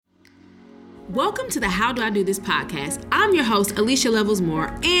Welcome to the How Do I Do This podcast. I'm your host, Alicia Levels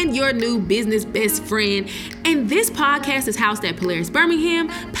Moore, and your new business best friend. And this podcast is housed at Polaris Birmingham,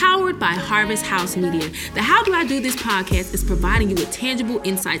 powered by Harvest House Media. The How Do I Do This podcast is providing you with tangible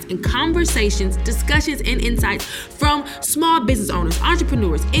insights and conversations, discussions, and insights from small business owners,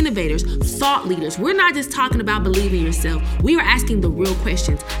 entrepreneurs, innovators, thought leaders. We're not just talking about believing yourself. We are asking the real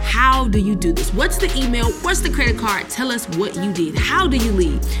questions. How do you do this? What's the email? What's the credit card? Tell us what you did. How do you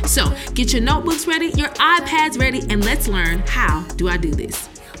lead? So get your notebooks ready, your iPads ready, and let's learn how do I do this.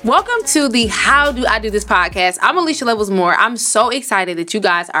 Welcome to the How Do I Do This podcast. I'm Alicia Levels Moore. I'm so excited that you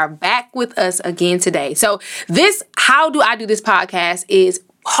guys are back with us again today. So this How Do I Do This podcast is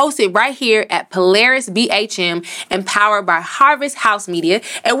hosted right here at Polaris BHM and powered by Harvest House Media.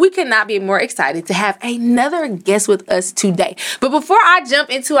 And we could not be more excited to have another guest with us today. But before I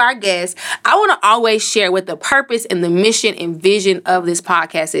jump into our guest, I want to always share what the purpose and the mission and vision of this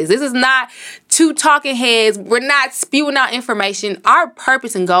podcast is. This is not two talking heads. We're not spewing out information. Our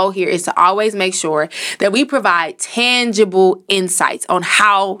purpose and goal here is to always make sure that we provide tangible insights on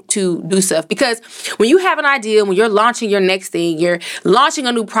how to do stuff. Because when you have an idea, when you're launching your next thing, you're launching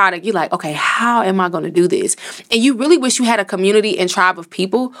a new product, you're like, okay, how am I going to do this? And you really wish you had a community and tribe of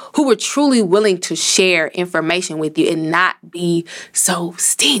people who were truly willing to share information with you and not be so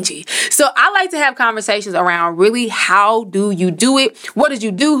stingy. So I like to have conversations around really how do you do it? What did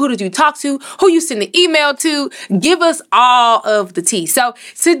you do? Who did you talk to? Who you send the email to? Give us all of the tea. So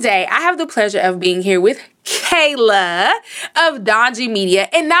today I have the pleasure of being here with Kayla of Donji Media.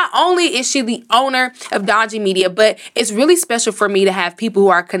 And not only is she the owner of Donji Media, but it's really special for me to have people who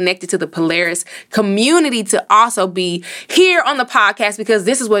are connected to the Polaris community to also be here on the podcast because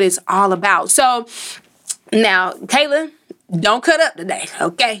this is what it's all about. So now, Kayla, don't cut up today,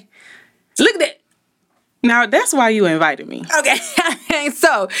 okay? Look at that. Now, that's why you invited me. Okay.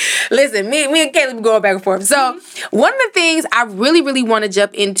 So, listen, me and Kayla be going back and forth. So, one of the things I really want to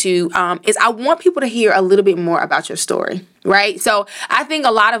jump into is I want people to hear a little bit more about your story, right? So, I think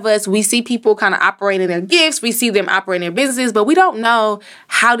a lot of us, we see people kind of operating their gifts. We see them operating their businesses, but we don't know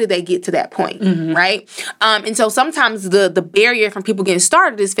how did they get to that point, right? And so, sometimes the barrier from people getting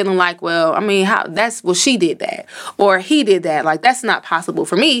started is feeling like, well, I mean, she did that or he did that. Like, that's not possible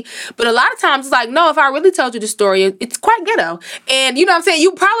for me. But a lot of times, it's like, no, if I really told you the story, it's quite ghetto. And you know what I'm saying?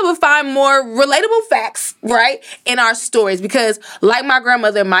 You probably will find more relatable facts, right, in our stories. Because like my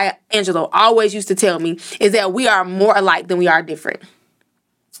grandmother, Maya Angelou, always used to tell me, is that we are more alike than we are different.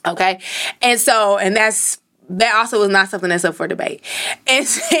 Okay? And that also is not something that's up for debate. And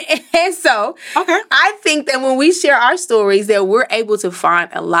so okay. I think that when we share our stories that we're able to find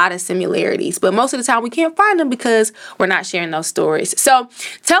a lot of similarities. But most of the time we can't find them because we're not sharing those stories. So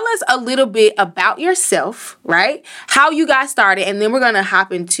tell us a little bit about yourself, right? How you got started, and then we're going to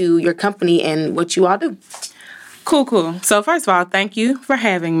hop into your company and what you all do. Cool. So first of all, thank you for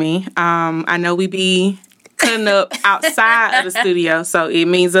having me. I know we be cutting up outside of the studio, so it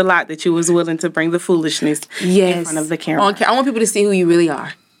means a lot that you was willing to bring the foolishness in front of the camera. I want people to see who you really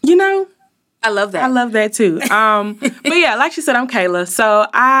are. You know, I love that. I love that too. But yeah, like she said, I'm Kayla. So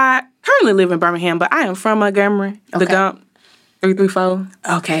I currently live in Birmingham, but I am from Montgomery, the Gump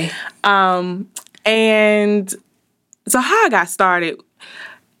 334. Okay. And so how I got started,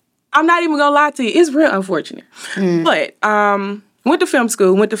 I'm not even gonna lie to you, it's real unfortunate. But went to film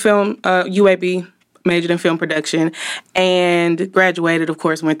school, UAB. Majored in film production, and graduated, of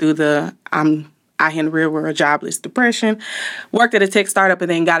course, went through the out in the real world jobless depression, worked at a tech startup, and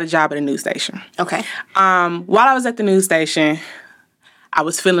then got a job at a news station. Okay. While I was at the news station, I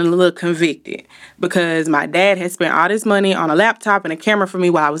was feeling a little convicted because my dad had spent all this money on a laptop and a camera for me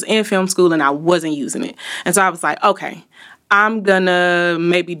while I was in film school, and I wasn't using it. And so I was like, okay, I'm gonna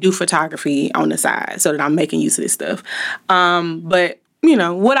maybe do photography on the side so that I'm making use of this stuff. But you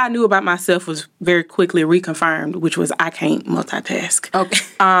know, what I knew about myself was very quickly reconfirmed, which was I can't multitask.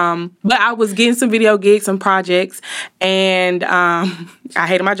 Okay. But I was getting some video gigs, some projects, and I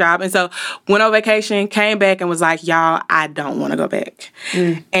hated my job. And so went on vacation, came back, and was like, y'all, I don't want to go back.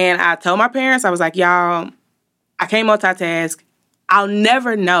 And I told my parents, I was like, y'all, I can't multitask. I'll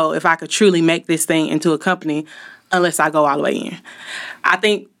never know if I could truly make this thing into a company unless I go all the way in. I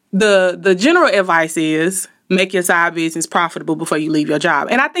think the general advice is make your side business profitable before you leave your job.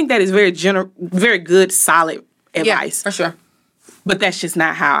 And I think that is very good, solid advice. Yeah, for sure. But that's just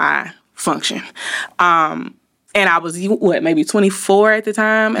not how I function. And I was, maybe 24 at the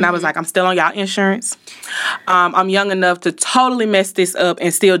time. And I was like, I'm still on y'all insurance. I'm young enough to totally mess this up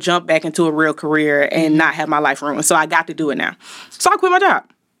and still jump back into a real career and not have my life ruined. So I got to do it now. So I quit my job.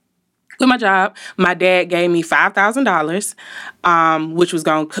 Quit my job. My dad gave me $5,000, which was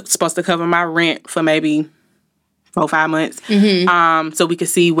supposed to cover my rent for maybe 4-5 months, so we could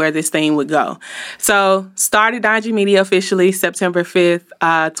see where this thing would go. So started Donji Media officially September 5th,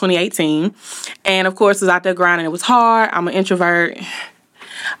 2018. And of course, was out there grinding. It was hard. I'm an introvert.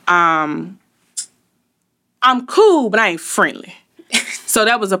 I'm cool, but I ain't friendly. So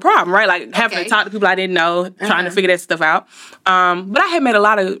that was a problem, right? Like having to talk to people I didn't know, trying to figure that stuff out. But I had made a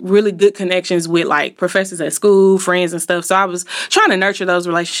lot of really good connections with like professors at school, friends and stuff. So I was trying to nurture those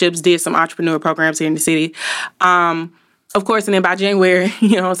relationships, did some entrepreneur programs here in the city. Of course, and then by January,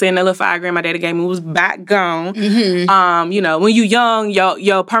 you know what I'm saying, that little $5,000 my daddy gave me was back gone. You know, when you young,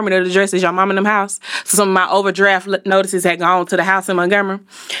 your permanent address is your mom and them house. So some of my overdraft notices had gone to the house in Montgomery.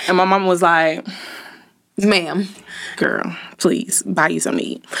 And my mom was like, ma'am, girl, please buy you something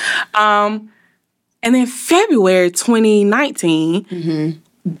to eat. And then February 2019,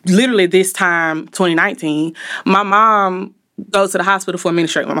 literally this time, 2019, my mom goes to the hospital for a mini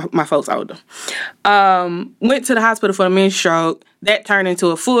stroke. My folks older. Went to the hospital for a mini stroke. That turned into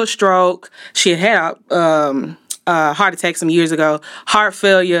a full stroke. She had a heart attack some years ago. Heart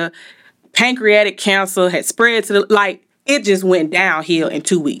failure, pancreatic cancer had spread to it just went downhill in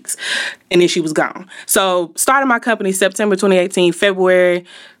 2 weeks. And then she was gone. So started my company September 2018, February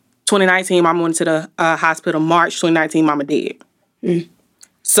 2019, mama went to the hospital. March 2019, mama dead.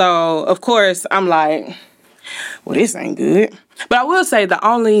 So, of course, I'm like, well, this ain't good. But I will say the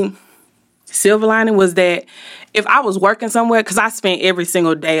only silver lining was that if I was working somewhere, because I spent every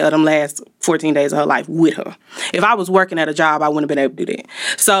single day of them last 14 days of her life with her. If I was working at a job, I wouldn't have been able to do that.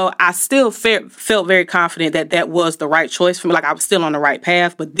 So I still felt very confident that that was the right choice for me. Like I was still on the right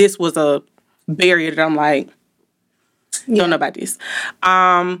path, but this was a barrier that I'm like, don't know about this.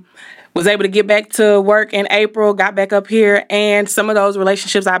 Was able to get back to work in April, got back up here, and some of those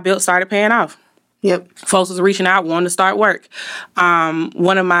relationships I built started paying off. Yep. Folks was reaching out, wanting to start work.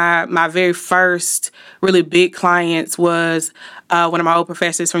 One of my very first really big clients was one of my old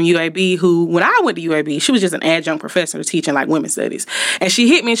professors from UAB who, when I went to UAB, she was just an adjunct professor teaching like women's studies. And she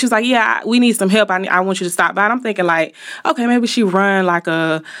hit me and she was like, yeah, we need some help. I want you to stop by. And I'm thinking like, okay, maybe she run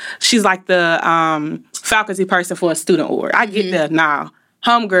she's like the faculty person for a student org. I get that now.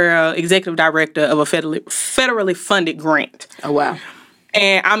 Homegirl, executive director of a federally funded grant. Oh, wow.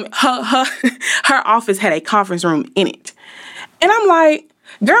 And her office had a conference room in it. And I'm like,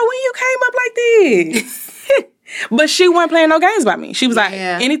 girl, when you came up like this? But she wasn't playing no games by me. She was like,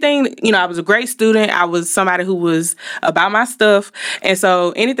 anything, I was a great student. I was somebody who was about my stuff. And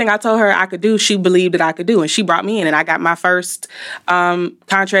so anything I told her I could do, she believed that I could do. And she brought me in. And I got my first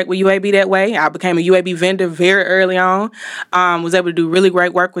contract with UAB that way. I became a UAB vendor very early on. Was able to do really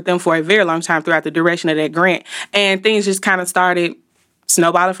great work with them for a very long time throughout the duration of that grant. And things just kind of started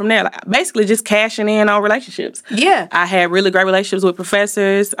snowballing from there. Like, basically just cashing in on relationships. Yeah. I had really great relationships with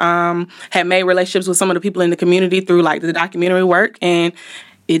professors, had made relationships with some of the people in the community through like the documentary work, and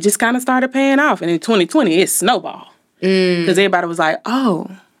it just kind of started paying off. And in 2020, it snowballed. Because everybody was like,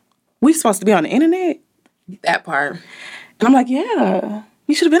 oh, we supposed to be on the internet? That part. And I'm like, yeah,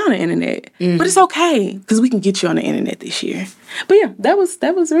 you should have been on the internet. But it's okay, because we can get you on the internet this year. But yeah, that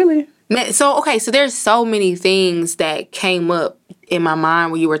was really... Man, so there's so many things that came up in my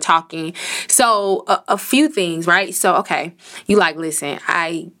mind when you were talking. So a few things, right? So, okay, you like, listen,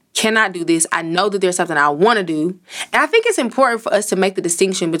 I cannot do this. I know that there's something I want to do. And I think it's important for us to make the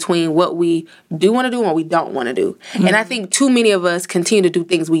distinction between what we do want to do and what we don't want to do. And I think too many of us continue to do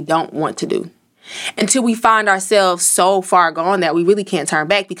things we don't want to do until we find ourselves so far gone that we really can't turn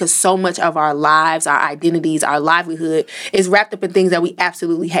back, because so much of our lives, our identities, our livelihood is wrapped up in things that we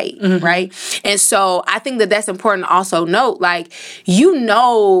absolutely hate, right? And so I think that that's important to also note, like,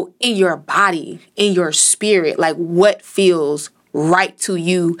 in your body, in your spirit, like what feels right to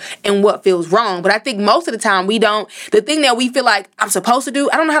you and what feels wrong. But I think most of the time the thing that we feel like I'm supposed to do,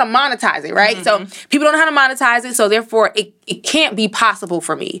 I don't know how to monetize it, right? So people don't know how to monetize it, so therefore it can't be possible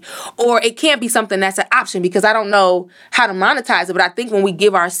for me. Or it can't be something that's an option because I don't know how to monetize it. But I think when we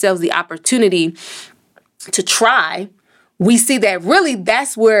give ourselves the opportunity to try, we see that really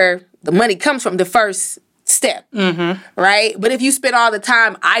that's where the money comes from, the first step, right? But if you spend all the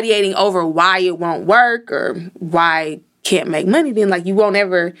time ideating over why it won't work or why can't make money, then like you won't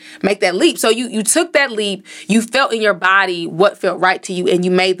ever make that leap. So you took that leap, you felt in your body what felt right to you, and you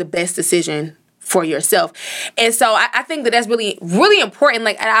made the best decision for yourself. And so I think that that's really, really important.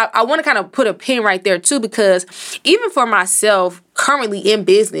 Like I want to kind of put a pin right there too, because even for myself currently in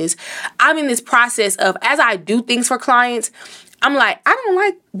business, I'm in this process of, as I do things for clients, I'm like, I don't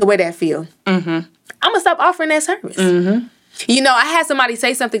like the way that feel. I'm gonna stop offering that service. You know, I had somebody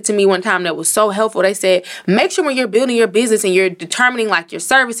say something to me one time that was so helpful. They said, make sure when you're building your business and you're determining like your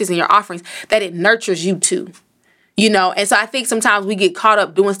services and your offerings, that it nurtures you too. You know, and so I think sometimes we get caught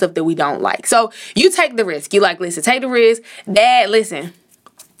up doing stuff that we don't like. So you take the risk. You like, listen, take the risk. Dad, listen.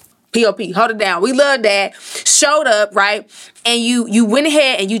 POP, hold it down. We love that. Showed up, right? And you went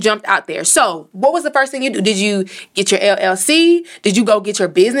ahead and you jumped out there. So what was the first thing you do? Did you get your LLC? Did you go get your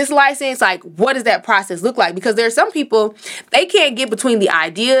business license? Like, what does that process look like? Because there are some people, they can't get between the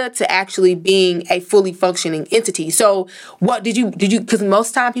idea to actually being a fully functioning entity. So what did you, because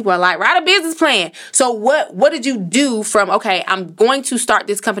most time people are like, write a business plan. So what did you do from, okay, I'm going to start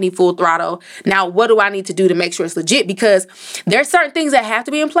this company full throttle. Now, what do I need to do to make sure it's legit? Because there are certain things that have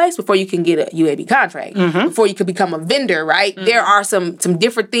to be in place before you can get a UAB contract, before you can become a vendor, right? There are some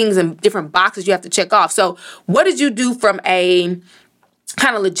different things and different boxes you have to check off. So what did you do from a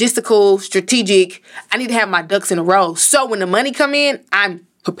kind of logistical, strategic, I need to have my ducks in a row, so when the money come in, I'm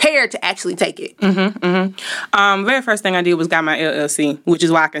prepared to actually take it? Very first thing I did was got my LLC, which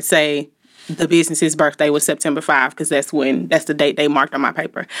is why I can say the business's birthday was September 5, because that's the date they marked on my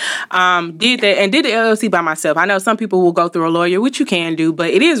paper. Did that and did the LLC by myself. I know some people will go through a lawyer, which you can do, but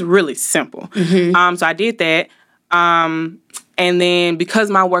it is really simple. So I did that. And then because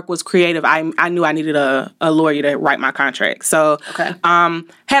my work was creative, I knew I needed a lawyer to write my contract. So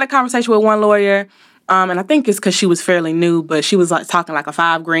had a conversation with one lawyer. And I think it's because she was fairly new, but she was like talking like a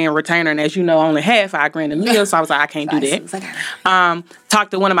 $5,000 retainer. And as you know, I only had $5,000 in the deal. So I was like, I can't do that.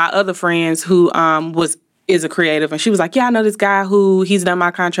 Talked to one of my other friends who is a creative. And she was like, yeah, I know this guy who he's done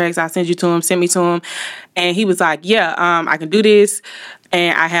my contracts. I'll send me to him. And he was like, yeah, I can do this.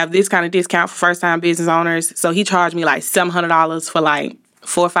 And I have this kind of discount for first-time business owners. So he charged me like $700 for like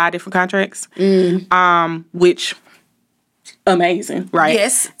 4 or 5 different contracts, which... amazing, right?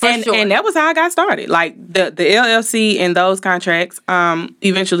 Yes, for sure. And that was how I got started. Like the LLC and those contracts,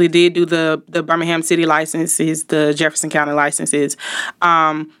 eventually did do the Birmingham City licenses, the Jefferson County licenses.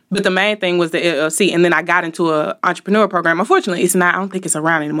 But the main thing was the LLC. And then I got into an entrepreneur program. Unfortunately, I don't think it's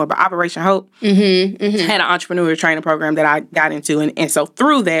around anymore, but Operation Hope had an entrepreneur training program that I got into. And so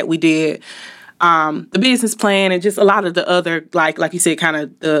through that, we did the business plan and just a lot of the other, like you said, kind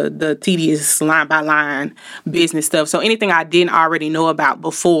of the tedious line by line business stuff. So anything I didn't already know about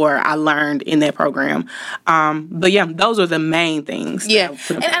before, I learned in that program. But yeah, those are the main things. Yeah.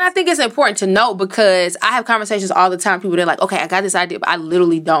 And I think it's important to note, because I have conversations all the time. People, they're like, okay, I got this idea, but I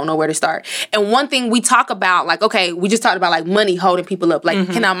literally don't know where to start. And one thing we talk about, like, okay, we just talked about like money holding people up.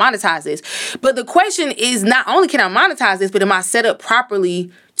 Like, can I monetize this? But the question is not only can I monetize this, but am I set up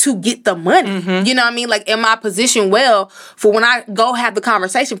properly to get the money? You know what I mean? Like, am I positioned well for when I go have the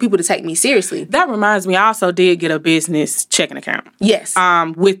conversation, people to take me seriously? That reminds me, I also did get a business checking account. Yes.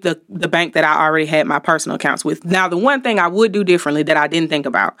 With the bank that I already had my personal accounts with. Now, the one thing I would do differently that I didn't think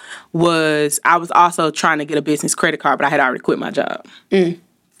about was I was also trying to get a business credit card, but I had already quit my job.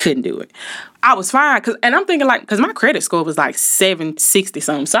 Couldn't do it. I was fine, because my credit score was like 760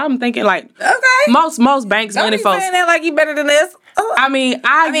 something. So I'm thinking like, okay, most banks, money folks. Don't be saying that like you better than this. I mean,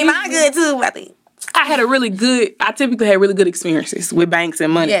 mine good too. I think I typically had really good experiences with banks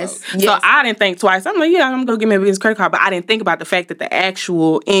and money folks. So I didn't think twice. I'm like, yeah, I'm gonna get me a business credit card, but I didn't think about the fact that the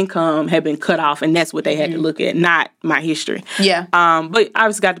actual income had been cut off, and that's what they had to look at, not my history. Yeah. But I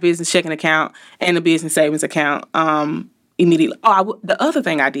obviously got the business checking account and the business savings account. Immediately. The other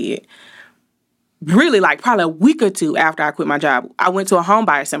thing I did, really like probably a week or two after I quit my job, I went to a home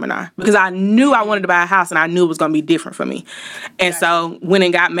buyer seminar because I knew I wanted to buy a house and I knew it was going to be different for me. And so went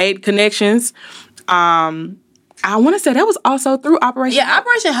and got made connections. I want to say that was also through Operation Hope.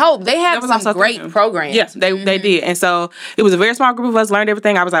 Operation Hope. They have some great programs. Yes, they did. And so it was a very small group of us, learned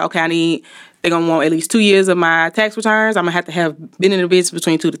everything. I was like, okay, they're going to want at least 2 years of my tax returns. I'm going to have been in the business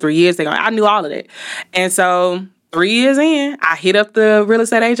between 2 to 3 years. I knew all of that. And so 3 years in, I hit up the real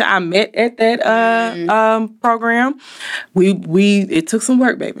estate agent I met at that program. It took some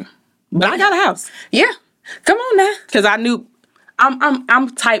work, baby, but I got a house. Yeah, come on now, because I knew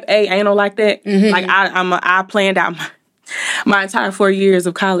I'm type A, anal like that. Like I planned out my entire 4 years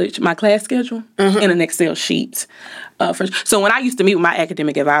of college, my class schedule in an Excel sheet. So when I used to meet with my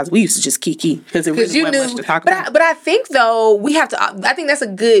academic advisor, we used to just kiki because it really wasn't much to talk about. But I think, though, we have to, I think that's a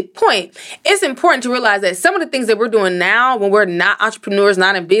good point. It's important to realize that some of the things that we're doing now when we're not entrepreneurs,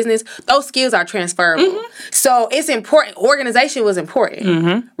 not in business, those skills are transferable. So it's important. Organization was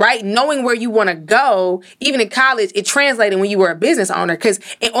important, right? Knowing where you want to go, even in college, it translated when you were a business owner. Because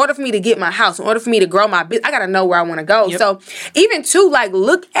in order for me to get my house, in order for me to grow my business, I got to know where I want to go. Yep. So even to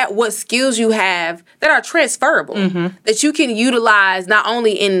look at what skills you have that are transferable. that you can utilize not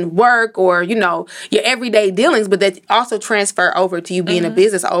only in work or, you know, your everyday dealings, but that also transfer over to you being a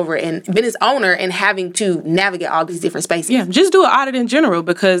business owner and having to navigate all these different spaces. Yeah, just do an audit in general,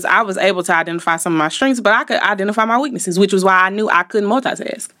 because I was able to identify some of my strengths, but I could identify my weaknesses, which was why I knew I couldn't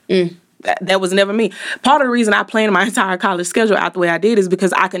multitask. That was never me. Part of the reason I planned my entire college schedule out the way I did is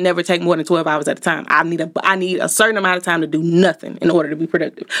because I could never take more than 12 hours at a time. I need a certain amount of time to do nothing in order to be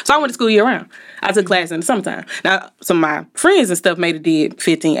productive. So I went to school year round. I took class in the summertime. Now, some of my friends and stuff maybe did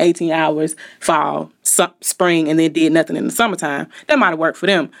 15, 18 hours fall, spring, and then did nothing in the summertime. That might have worked for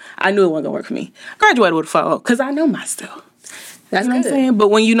them. I knew it wasn't going to work for me. Graduated with a 4 because I know my stuff. That's what I'm good. saying? But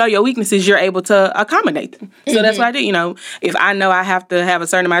when you know your weaknesses, you're able to accommodate them. So that's what I did. You know, if I know I have to have a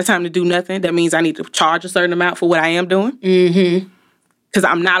certain amount of time to do nothing, that means I need to charge a certain amount for what I am doing. Because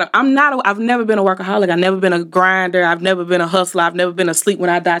I've never been a workaholic. I've never been a grinder. I've never been a hustler. I've never been a sleep when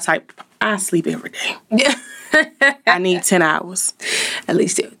I die type. I sleep every day. Yeah. I need 10 hours. At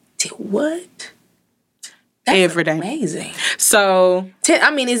least what? That's every day. Amazing. So,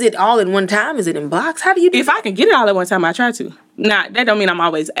 is it all in one time? Is it in blocks? How do you do if I can get it all at one time, I try to. Now, that don't mean I'm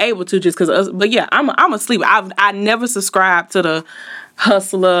always able to just because, but yeah, I'm a sleeper. I never subscribed to the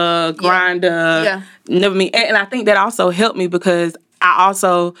hustler, grinder, never me. And I think that also helped me because I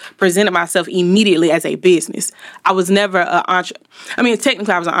also presented myself immediately as a business. I was never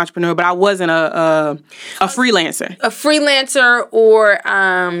technically I was an entrepreneur, but I wasn't a freelancer. A freelancer or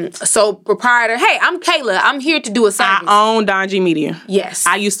sole proprietor. Hey, I'm Kayla. I'm here to do a service. I own Don G Media. Yes.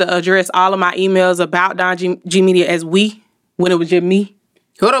 I used to address all of my emails about Don G Media as we, when it was just me.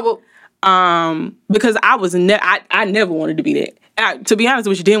 Horrible. Because I never wanted to be that. To be honest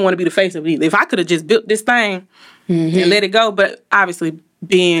with you, didn't want to be the face of it either. If I could have just built this thing and let it go, but obviously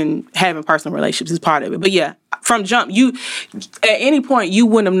having personal relationships is part of it. But yeah, from jump, at any point you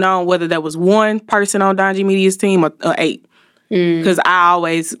wouldn't have known whether there was one person on Don G Media's team or 8. Because I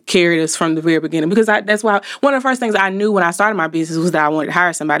always carried us from the very beginning. Because that's why one of the first things I knew when I started my business was that I wanted to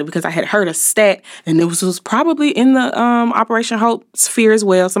hire somebody, because I had heard a stat, and it was probably in the Operation Hope sphere as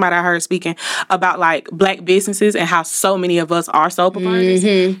well. Somebody I heard speaking about like Black businesses and how so many of us are sole proprietors,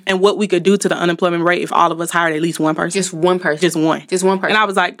 and what we could do to the unemployment rate if all of us hired at least one person. Just one person. Just one. Just one person. And I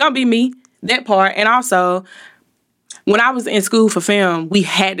was like, gonna be me. That part. And also, when I was in school for film, we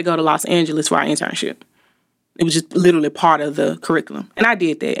had to go to Los Angeles for our internship. It was just literally part of the curriculum. And I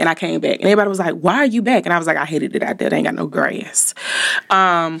did that. And I came back. And everybody was like, why are you back? And I was like, I hated it out there. They ain't got no grass.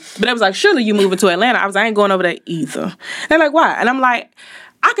 But I was like, surely you moving to Atlanta. I was like, I ain't going over there either. And they're like, why? And I'm like,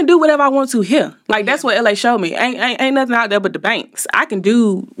 I can do whatever I want to here. Like, that's what LA showed me. Ain't nothing out there but the banks. I can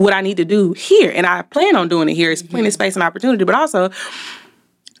do what I need to do here. And I plan on doing it here. It's plenty of space and opportunity. But also,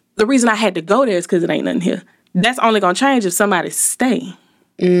 the reason I had to go there is because it ain't nothing here. That's only going to change if somebody stay.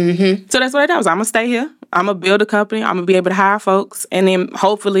 So that's what I did. I'm going to stay here. I'm going to build a company. I'm going to be able to hire folks. And then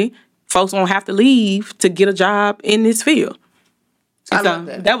hopefully folks won't have to leave to get a job in this field. I love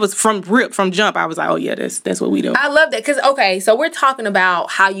that. That was from jump. I was like, oh yeah, that's what we do. I love that. Because, so we're talking about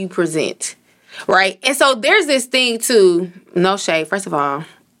how you present, right? And so there's this thing too, no shade. First of all,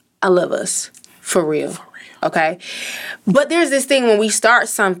 I love us. For real. Okay? But there's this thing when we start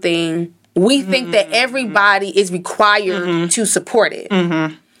something, we think that everybody is required to support it.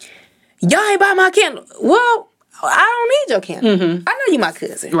 Y'all ain't buy my candle. Well, I don't need your candle. I know you my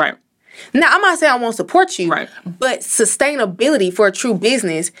cousin. Right. Now, I'm not saying I won't support you, right, but sustainability for a true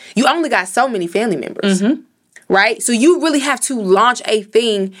business, you only got so many family members, right? So you really have to launch a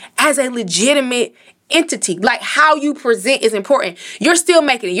thing as a legitimate entity. Like, how you present is important. You're still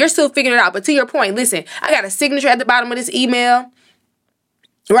making it. You're still figuring it out. But to your point, listen, I got a signature at the bottom of this email,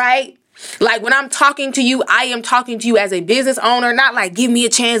 right? Like, when I'm talking to you, I am talking to you as a business owner, not like, give me a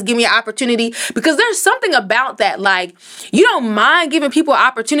chance, give me an opportunity. Because there's something about that. Like, you don't mind giving people an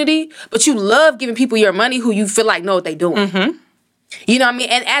opportunity, but you love giving people your money who you feel like know what they're doing. You know what I mean?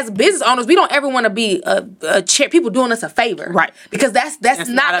 And as business owners, we don't ever want to be people doing us a favor. Right. Because that's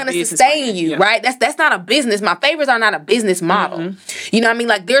not going to sustain you, right? That's not a business. My favors are not a business model. You know what I mean?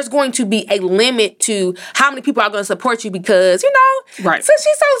 Like, there's going to be a limit to how many people are going to support you because, since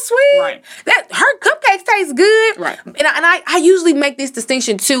she's so sweet, that her cupcakes taste good. Right. And I usually make this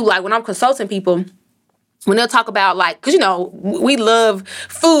distinction too, like when I'm consulting people, when they'll talk about, like, because, we love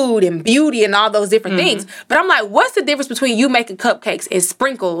food and beauty and all those different things. But I'm like, what's the difference between you making cupcakes and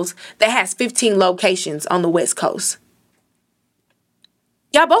Sprinkles that has 15 locations on the West Coast?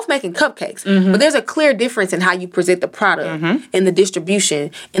 Y'all y'all both making cupcakes, but there's a clear difference in how you present the product, in the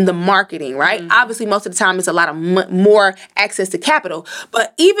distribution, in the marketing, right? Obviously, most of the time, it's a lot of more access to capital.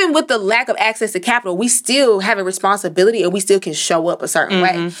 But even with the lack of access to capital, we still have a responsibility and we still can show up a certain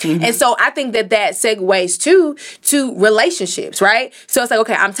way. And so I think that segues to relationships, right? So it's like,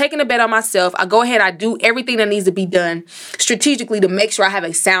 okay, I'm taking a bet on myself. I go ahead, I do everything that needs to be done strategically to make sure I have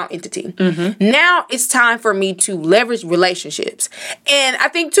a sound entity. Now it's time for me to leverage relationships. And I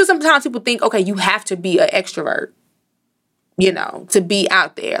think too, sometimes people think, okay, you have to be an extrovert, you know, to be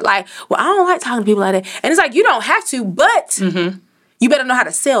out there. Like, well, I don't like talking to people like that. And it's like, you don't have to, but you better know how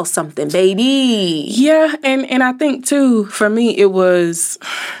to sell something, baby. Yeah, and I think too, for me, it was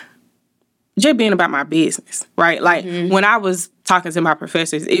just being about my business, right? Like, when I was talking to my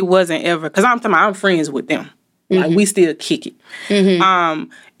professors, it wasn't ever, because I'm friends with them. Like, we still kick it.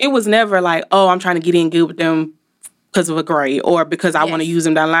 It was never like, oh, I'm trying to get in good with them because of a grade or because I want to use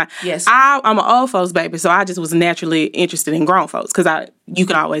them down the line. Yes. I'm an old folks baby, so I just was naturally interested in grown folks because you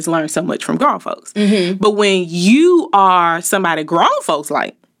can always learn so much from grown folks. But when you are somebody grown folks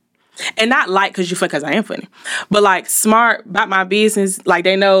like, and not like because I am funny, but like smart about my business, like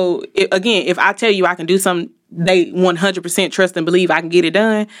they know, again, if I tell you I can do something, they 100% trust and believe I can get it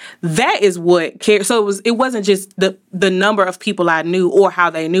done. That is what cares. So it wasn't just the number of people I knew or how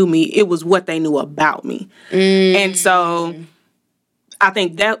they knew me. It was what they knew about me. And so I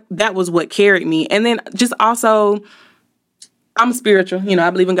think that was what carried me. And then just also, I'm spiritual, you know, I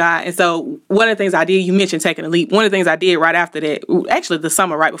believe in God. And so one of the things I did, you mentioned taking a leap. One of the things I did right after that, actually the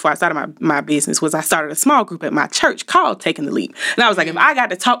summer right before I started my business, was I started a small group at my church called Taking the Leap. And I was like, if I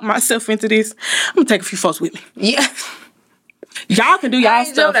got to talk myself into this, I'm going to take a few folks with me. Yeah. Y'all can do y'all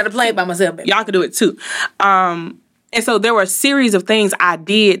stuff. I ain't play by myself, baby. Y'all can do it too. And so there were a series of things I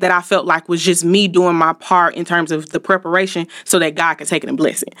did that I felt like was just me doing my part in terms of the preparation so that God could take it and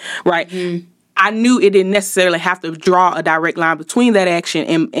bless it, right? I knew it didn't necessarily have to draw a direct line between that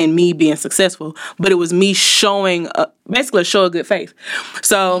action and me being successful, but it was me showing, basically a show of good faith.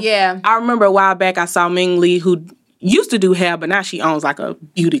 So yeah. I remember a while back I saw Ming Lee, who used to do hair, but now she owns like a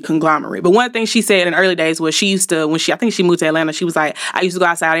beauty conglomerate. But one thing she said in the early days was I think she moved to Atlanta, she was like, I used to go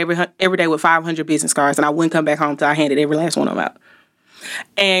outside every day with 500 business cards and I wouldn't come back home until I handed every last one of them out.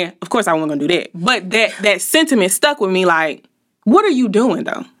 And of course I wasn't going to do that. But that sentiment stuck with me, like, what are you doing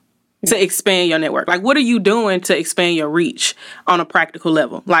though to expand your network? Like, what are you doing to expand your reach on a practical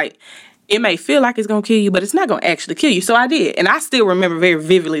level? Like, it may feel like it's going to kill you, but it's not going to actually kill you. So I did. And I still remember very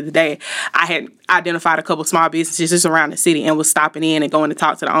vividly the day I had identified a couple small businesses just around the city and was stopping in and going to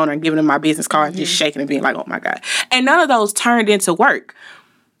talk to the owner and giving them my business card, just shaking and being like, oh my God. And none of those turned into work.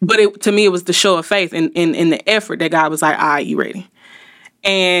 But to me, it was the show of faith and the effort that God was like, all right, you ready?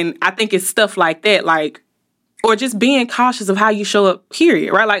 And I think it's stuff like that, like, or just being cautious of how you show up,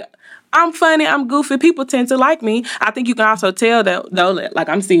 period, right? Like, I'm funny, I'm goofy, people tend to like me. I think you can also tell that, though, like,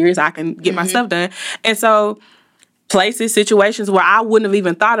 I'm serious, I can get my stuff done. And so places, situations where I wouldn't have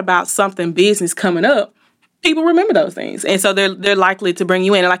even thought about something business coming up, people remember those things. And so they're likely to bring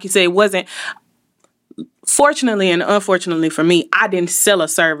you in. And like you said, it wasn't, fortunately and unfortunately for me, I didn't sell a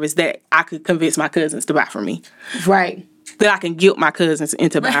service that I could convince my cousins to buy from me. Right. That I can guilt my cousins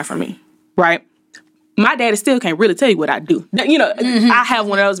into buying from me, right? My daddy still can't really tell you what I do. You know, I have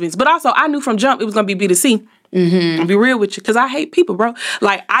one of those businesses. But also, I knew from jump it was going to be B2C. I'll be real with you, because I hate people, bro.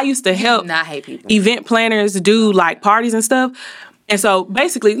 Like, I used to help event planners do, like, parties and stuff. And so,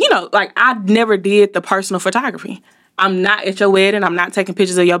 basically, you know, like, I never did the personal photography. I'm not at your wedding. I'm not taking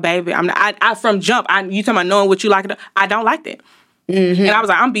pictures of your baby. I from jump, you talking about knowing what you like. I don't like that. And I was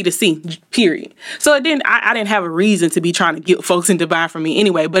like, I'm B2C, period. So I didn't have a reason to be trying to get folks into buying from me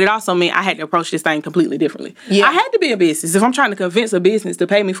anyway, but it also meant I had to approach this thing completely differently. Yeah. I had to be a business. If I'm trying to convince a business to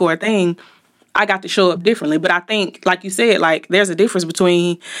pay me for a thing, I got to show up differently. But I think, like you said, like, there's a difference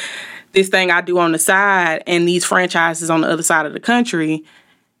between this thing I do on the side and these franchises on the other side of the country.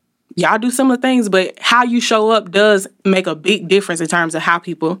 Y'all do similar things, but how you show up does make a big difference in terms of how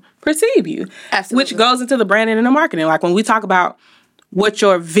people perceive you. Absolutely. Which goes into the branding and the marketing. Like, when we talk about what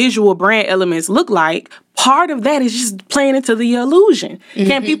your visual brand elements look like, part of that is just playing into the illusion.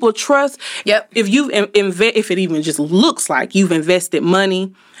 Can people trust? Yep. If you if it even just looks like you've invested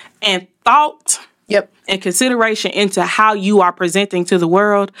money and thought, and consideration into how you are presenting to the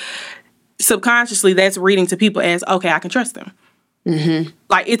world, subconsciously that's reading to people as, okay, I can trust them.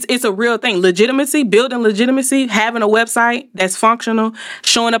 Like, it's a real thing. Legitimacy, building legitimacy, having a website that's functional,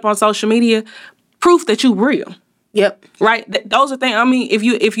 showing up on social media, proof that you're real. Yep. Right? Those are things. I mean, if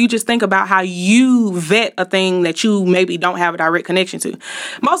you just think about how you vet a thing that you maybe don't have a direct connection to.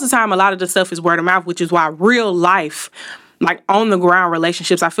 Most of the time, a lot of the stuff is word of mouth, which is why real life like on the ground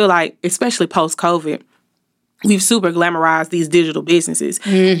relationships. I feel like, especially post-COVID, we've super glamorized these digital businesses,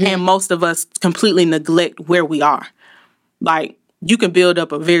 and most of us completely neglect where we are. Like, you can build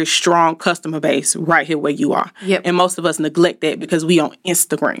up a very strong customer base right here where you are. Yep. And most of us neglect that because we on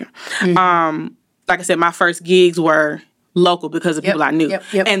Instagram. Like I said, my first gigs were local because of people I knew.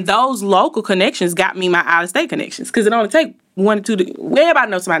 And those local connections got me my out-of-state connections, because it only take 1 or 2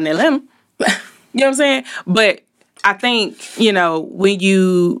 everybody knows somebody in Atlanta. You know what I'm saying? But I think, you know, when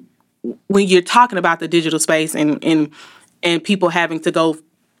you're talking about the digital space and people having to go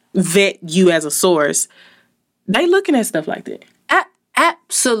vet you as a source, they looking at stuff like that.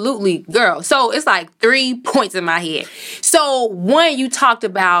 Absolutely, girl. So it's like 3 points in my head. So one, you talked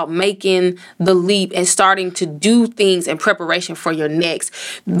about making the leap and starting to do things in preparation for your next.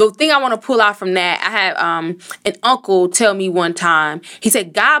 The thing I want to pull out from that, I had an uncle tell me one time, he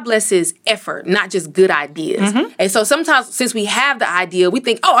said, God blesses effort, not just good ideas. And so sometimes since we have the idea, we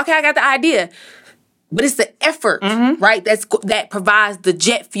think, oh, okay, I got the idea. But it's the effort, right, that provides the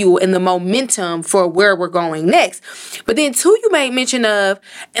jet fuel and the momentum for where we're going next. But then, too, you made mention of,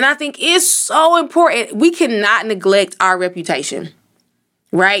 and I think it's so important, we cannot neglect our reputation,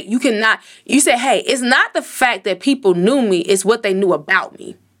 right? You said, hey, it's not the fact that people knew me, it's what they knew about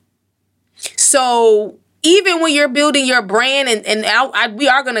me. So even when you're building your brand, and we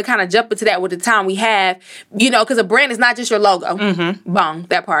are going to kind of jump into that with the time we have, you know, because a brand is not just your logo. Bong,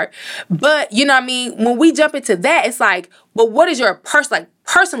 that part. But, you know what I mean? When we jump into that, it's like, well, what is your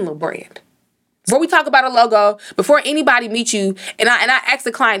personal brand? Before we talk about a logo, before anybody meets you, and I asked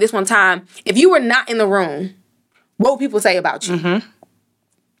the client this one time, if you were not in the room, what would people say about you?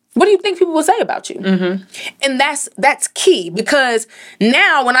 What do you think people will say about you? And that's key, because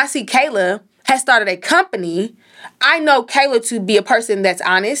now when I see Kayla has started a company, I know Kayla to be a person that's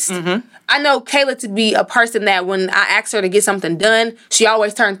honest. I know Kayla to be a person that when I ask her to get something done, she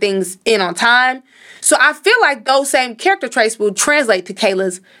always turns things in on time. So I feel like those same character traits will translate to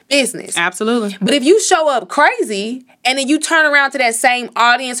Kayla's business. Absolutely. But if you show up crazy and then you turn around to that same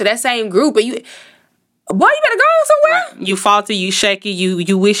audience or that same group, and boy, you better go somewhere. Right. You faulty, you shaky,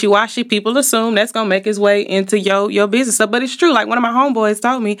 you wishy-washy. People assume that's going to make its way into your business. So, but it's true. Like one of my homeboys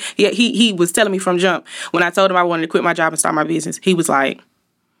told me, he was telling me from jump, when I told him I wanted to quit my job and start my business, he was like,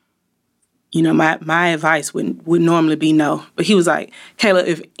 you know, my advice would normally be no. But he was like, Kayla,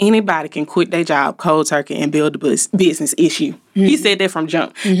 if anybody can quit their job cold turkey and build a business, issue. He said that from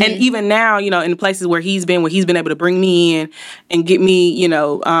jump. And even now, you know, in the places where he's been able to bring me in and get me, you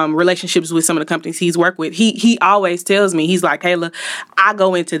know, relationships with some of the companies he's worked with, he always tells me, he's like, Kayla, I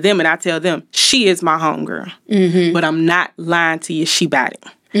go into them and I tell them, she is my homegirl. But I'm not lying to you, she bought it.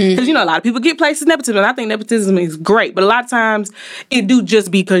 Because, you know, a lot of people get places nepotism, and I think nepotism is great, but a lot of times it do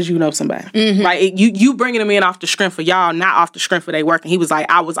just because you know somebody, right? You bringing them in off the strength of y'all, not off the strength of they work. And he was like,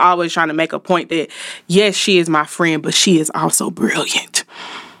 I was always trying to make a point that, yes, she is my friend, but she is also brilliant.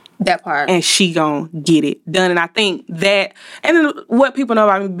 That part. And she gonna get it done. And I think that, and then what people know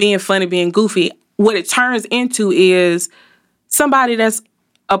about me being funny, being goofy, what it turns into is somebody that's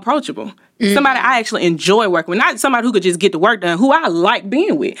approachable. Somebody I actually enjoy working with. Not somebody who could just get the work done, who I like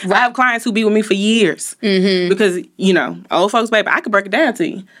being with. Right. I have clients who be with me for years. Because, you know, old folks, baby, I could break it down to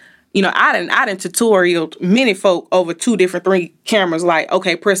you. You know, I done tutorialed many folk over 2 different 3 cameras, like,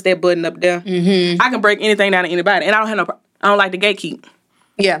 okay, press that button up there. I can break anything down to anybody. And I don't like to gatekeep.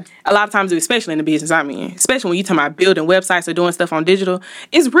 Yeah. A lot of times, especially in the business I'm in, especially when you're talking about building websites or doing stuff on digital,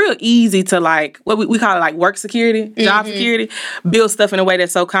 it's real easy to, like, what we call it, like, work security, job security, build stuff in a way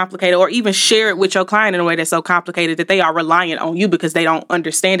that's so complicated, or even share it with your client in a way that's so complicated that they are reliant on you because they don't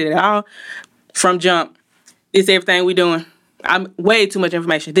understand it at all. From jump, this is everything we doing. I'm way too much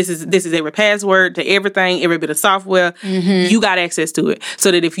information. This is every password to everything, every bit of software. You got access to it. So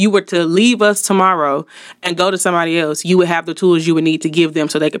that if you were to leave us tomorrow and go to somebody else, you would have the tools you would need to give them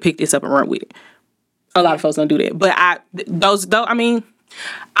so they could pick this up and run with it. A lot of folks don't do that. But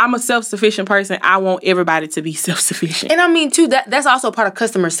I'm a self-sufficient person. I want everybody to be self-sufficient. And I mean, too, that's also part of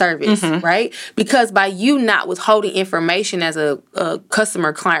customer service, right? Because by you not withholding information as a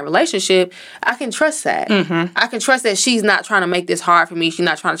customer-client relationship, I can trust that. I can trust that she's not trying to make this hard for me. She's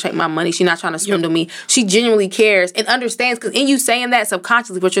not trying to take my money. She's not trying to swindle me. She genuinely cares and understands. Because in you saying that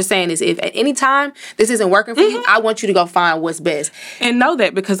subconsciously, what you're saying is, if at any time this isn't working for you, I want you to go find what's best. And know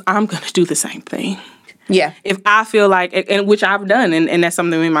that, because I'm going to do the same thing. Yeah. If I feel like, and which I've done, and that's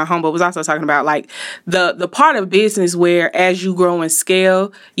something me and my homeboy was also talking about, like the part of business where as you grow and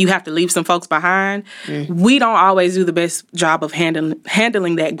scale, you have to leave some folks behind. We don't always do the best job of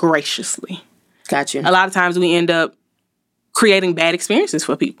handling that graciously. Got you. A lot of times we end up creating bad experiences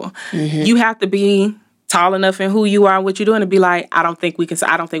for people. You have to be tall enough in who you are and what you're doing to be like, I don't think we can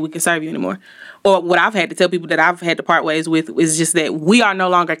serve you anymore. Or what I've had to tell people that I've had to part ways with is just that we are no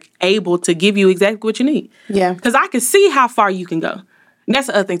longer able to give you exactly what you need. Yeah. Because I can see how far you can go. And that's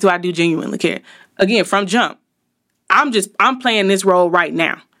the other thing too. I do genuinely care. Again, from jump, I'm playing this role right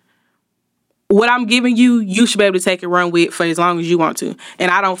now. What I'm giving you, you should be able to take and run with for as long as you want to.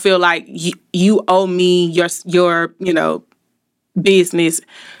 And I don't feel like you owe me your business.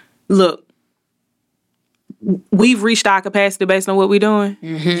 Look, we've reached our capacity based on what we're doing.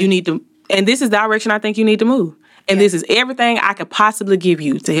 You need to, and this is the direction I think you need to move. And this is everything I could possibly give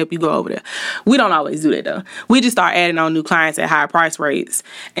you to help you go over there. We don't always do that, though. We just start adding on new clients at higher price rates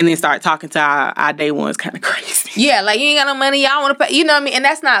and then start talking to our day ones kind of crazy. Yeah, like, you ain't got no money, y'all want to pay. You know what I mean? And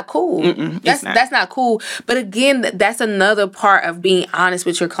that's not cool. That's not cool. But again, that's another part of being honest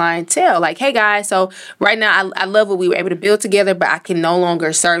with your clientele. Like, hey, guys, so right now I love what we were able to build together, but I can no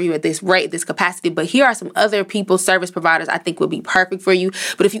longer serve you at this rate, this capacity. But here are some other people, service providers I think would be perfect for you.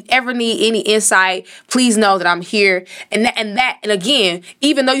 But if you ever need any insight, please know that I'm here. And again,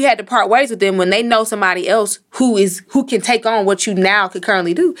 even though you had to part ways with them, when they know somebody else who can take on what you now could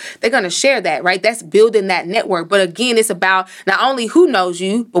currently do, they're going to share that, right? That's building that network. But again, it's about not only who knows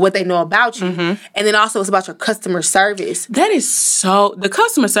you, but what they know about you. And then also it's about your customer service. The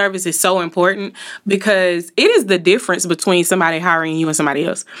customer service is so important because it is the difference between somebody hiring you and somebody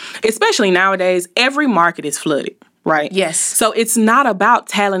else. Especially nowadays, every market is flooded. Right? Yes. So it's not about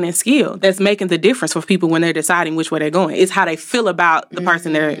talent and skill that's making the difference for people when they're deciding which way they're going. It's how they feel about the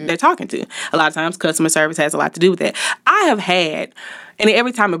person they're talking to. A lot of times customer service has a lot to do with that. I have had, and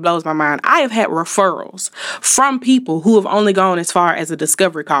every time it blows my mind, I have had referrals from people who have only gone as far as a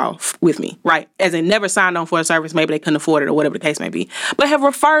discovery call with me, right? As in never signed on for a service, maybe they couldn't afford it or whatever the case may be, but have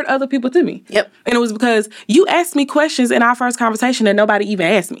referred other people to me. Yep. And it was because you asked me questions in our first conversation that nobody even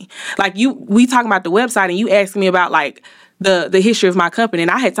asked me. Like we talking about the website and you asked me about like the history of my company, and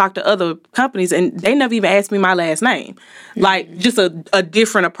I had talked to other companies and they never even asked me my last name. Like just a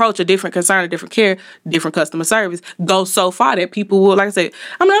different approach, a different concern, a different care, different customer service goes so far that people will, like I said,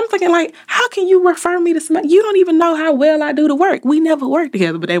 I'm thinking like, how can you refer me to somebody? You don't even know how well I do the work. We never worked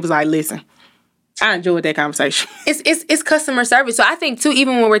together, but they was like, listen, I enjoyed that conversation. It's customer service. So I think, too,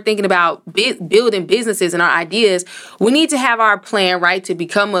 even when we're thinking about building businesses and our ideas, we need to have our plan, right, to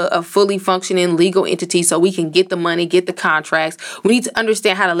become a fully functioning legal entity so we can get the money, get the contracts. We need to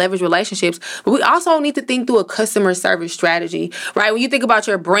understand how to leverage relationships. But we also need to think through a customer service strategy, right? When you think about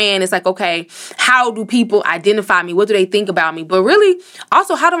your brand, it's like, okay, how do people identify me? What do they think about me? But really,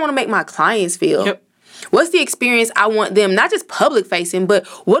 also, how do I want to make my clients feel? Yep. What's the experience I want them, not just public facing, but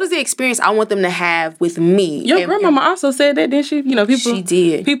what is the experience I want them to have with me? Your grandmama also said that, didn't she? People. She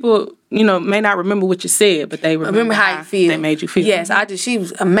did. People, may not remember what you said, but they remember how you feel. They made you feel. Yes, she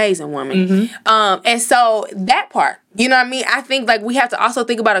was an amazing woman. And so that part, you know what I mean? I think like we have to also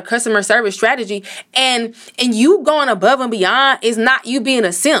think about a customer service strategy, and you going above and beyond is not you being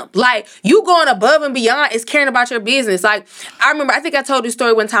a simp. Like you going above and beyond is caring about your business. Like I remember, I think I told this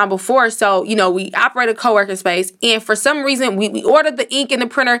story one time before. So, we operate a co-working space, and for some reason we ordered the ink and the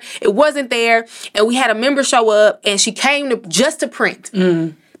printer. It wasn't there, and we had a member show up, and she came just to print.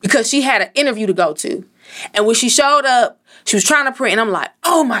 Because she had an interview to go to. And when she showed up, she was trying to print. And I'm like,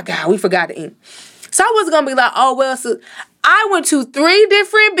 oh my God, we forgot the ink. So I wasn't going to be like, oh, well, so I went to 3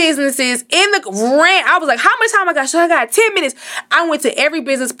 different businesses in the rent. I was like, how much time I got? So I got 10 minutes. I went to every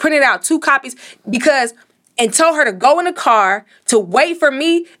business, printed out 2 copies and told her to go in the car to wait for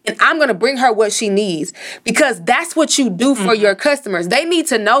me, and I'm going to bring her what she needs. Because that's what you do for your customers. They need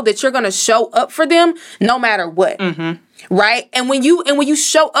to know that you're going to show up for them no matter what. Right? And when you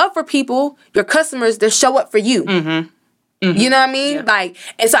show up for people, your customers, they show up for you. You know what I mean? Yeah.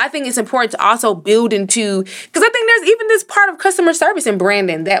 And so I think it's important to also build into, because I think there's even this part of customer service and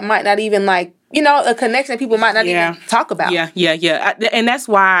branding that might not even a connection that people might not even talk about. Yeah. And that's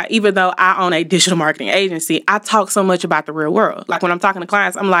why, even though I own a digital marketing agency, I talk so much about the real world. Like when I'm talking to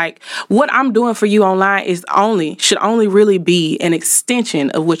clients, I'm like, what I'm doing for you online should only really be an extension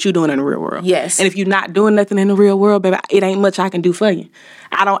of what you're doing in the real world. Yes. And if you're not doing nothing in the real world, baby, it ain't much I can do for you.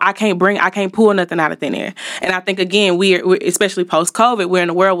 I can't pull nothing out of thin air. And I think, again, we're especially post-COVID, we're in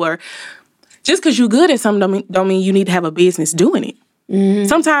a world where just because you're good at something don't mean you need to have a business doing it.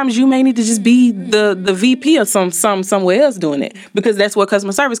 Sometimes you may need to just be the VP of somewhere else doing it, because that's where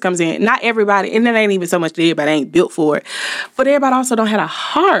customer service comes in. Not everybody, and it ain't even so much that everybody ain't built for it, but everybody also don't have a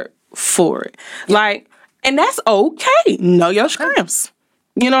heart for it. And that's okay. Know your strengths.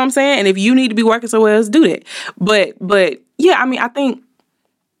 You know what I'm saying? And if you need to be working somewhere else, do that. But yeah, I think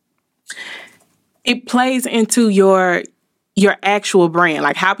it plays into your your actual brand,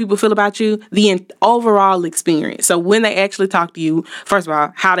 like how people feel about you, the overall experience. So when they actually talk to you, first of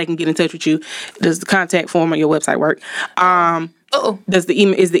all, how they can get in touch with you. Does the contact form on your website work? Does the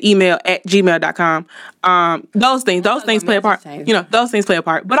email, is the email at gmail.com? Those things play a part. You know, those things play a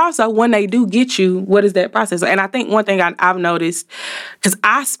part. But also when they do get you, what is that process? And I think one thing I've noticed, because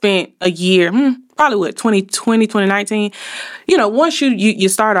I spent a year, probably 2020, 2019, you know, once you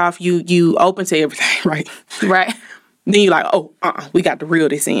start off, you open to everything, right? Right. Then you're like, we got to reel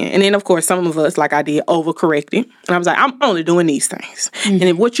this in. And then, of course, some of us, like I did, overcorrected. And I was like, I'm only doing these things. Mm-hmm. And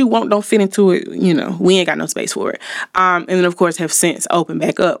if what you want don't fit into it, you know, we ain't got no space for it. And then, of course, have since opened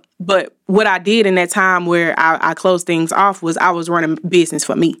back up. But what I did in that time where I closed things off was I was running business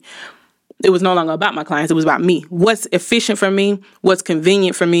for me. It was no longer about my clients. It was about me. What's efficient for me? What's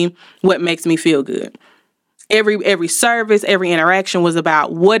convenient for me? What makes me feel good? Every service, every interaction was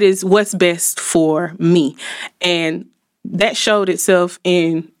about what's best for me. And that showed itself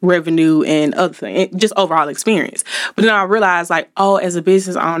in revenue and other things, just overall experience. But then I realized, like, as a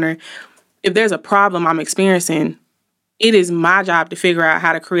business owner, if there's a problem I'm experiencing, it is my job to figure out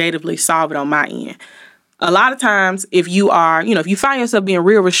how to creatively solve it on my end. A lot of times, if you are, you know, if you find yourself being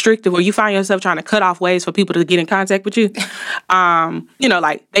real restrictive or you find yourself trying to cut off ways for people to get in contact with you, you know,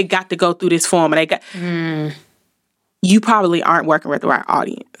 like they got to go through this form and you probably aren't working with the right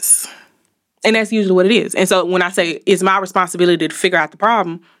audience. And that's usually what it is. And so when I say it's my responsibility to figure out the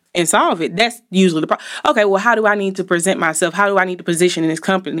problem and solve it, that's usually the problem. Okay, well, how do I need to present myself? How do I need to position in this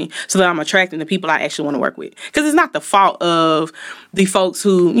company so that I'm attracting the people I actually want to work with? Because it's not the fault of the folks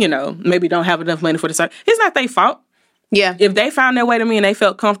who, you know, maybe don't have enough money for the service. It's not their fault. Yeah. If they found their way to me and they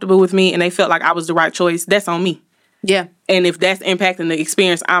felt comfortable with me and they felt like I was the right choice, that's on me. Yeah. And if that's impacting the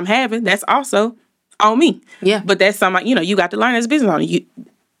experience I'm having, that's also on me. Yeah. But that's something, you know, you got to learn as a business owner.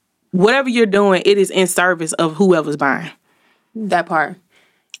 Whatever you're doing, it is in service of whoever's buying. That part.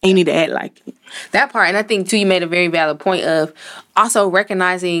 And you need to act like it. That part. And I think, too, you made a very valid point of also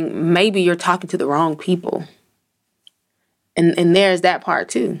recognizing maybe you're talking to the wrong people. And there's that part,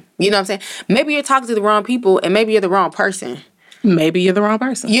 too. You know what I'm saying? Maybe you're talking to the wrong people and maybe you're the wrong person. Maybe you're the wrong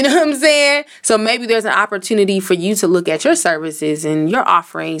person. You know what I'm saying? So maybe there's an opportunity for you to look at your services and your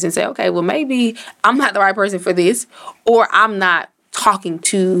offerings and say, okay, well, maybe I'm not the right person for this, or I'm not talking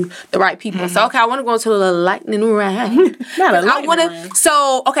to the right people. Mm-hmm. So, okay, I want to go into the lightning round.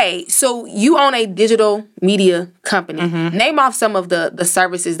 So you own a digital media company. Mm-hmm. Name off some of the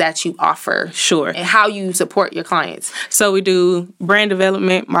services that you offer. Sure. And how you support your clients. So we do brand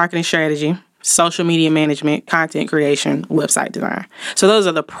development, marketing strategy, social media management, content creation, website design. So those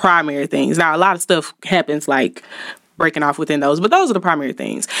are the primary things. Now, a lot of stuff happens like breaking off within those, but those are the primary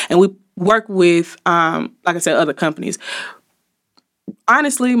things. And we work with, like I said, other companies.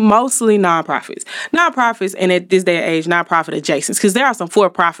 Honestly, mostly nonprofits. Nonprofits, and at this day and age, nonprofit adjacents, because there are some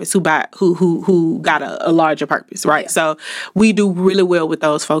for-profits who got a larger purpose, right? Yeah. So we do really well with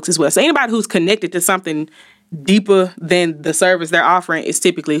those folks as well. So anybody who's connected to something deeper than the service they're offering is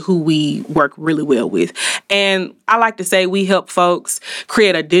typically who we work really well with. And I like to say we help folks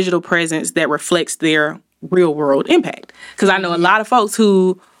create a digital presence that reflects their real world impact. Because I know a lot of folks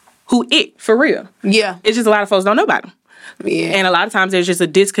who for real. Yeah. It's just a lot of folks don't know about them. Yeah. And a lot of times there's just a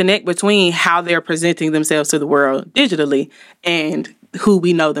disconnect between how they're presenting themselves to the world digitally and who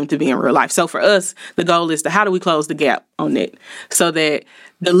we know them to be in real life. So for us, the goal is how do we close the gap on that so that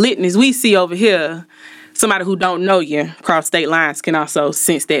the litness we see over here, somebody who don't know you across state lines can also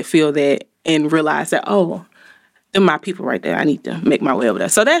sense that, feel that, and realize that, they're my people right there. I need to make my way over there.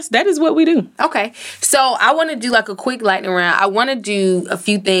 So that is what we do. Okay. So I want to do like a quick lightning round. I want to do a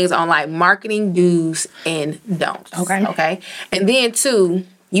few things on like marketing do's and don'ts. Okay. And then too,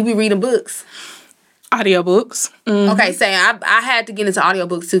 you be reading books. Audiobooks. Mm-hmm. Okay, so I had to get into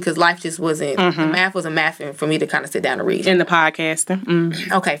audiobooks too because life just wasn't, the math wasn't mathing for me to kind of sit down and read. And the podcasting.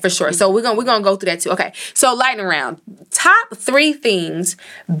 Mm-hmm. Okay, for sure. So we're gonna go through that too. Okay, so lightning round. Top 3 things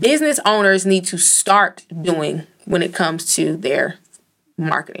business owners need to start doing when it comes to their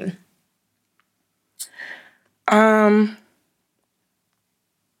marketing. Like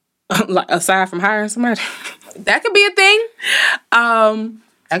aside from hiring somebody, that could be a thing.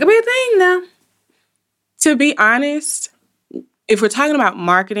 That could be a thing now. To be honest, if we're talking about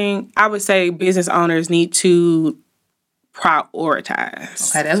marketing, I would say business owners need to prioritize.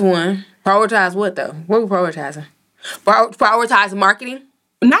 Okay, that's one. Prioritize what, though? What are we prioritizing? Prioritize marketing?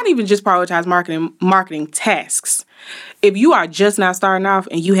 Not even just prioritize marketing tasks. If you are just now starting off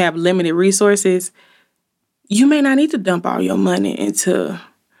and you have limited resources, you may not need to dump all your money into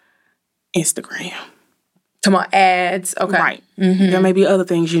Instagram. Talking about ads. Okay. Right. There may be other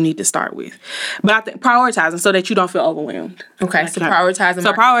things you need to start with. But I think prioritizing so that you don't feel overwhelmed. Okay. So prioritizing.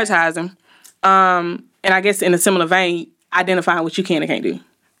 So prioritizing. And I guess in a similar vein, identifying what you can and can't do.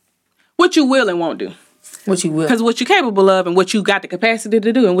 What you will and won't do. What you will. Because what you're capable of and what you got the capacity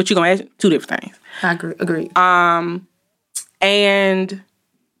to do and what you're going to ask, two different things. I agree. And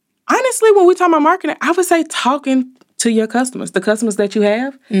honestly, when we talk about marketing, I would say talking to your customers, the customers that you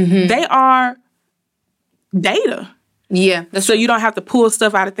have, they are data. Yeah. So you don't have to pull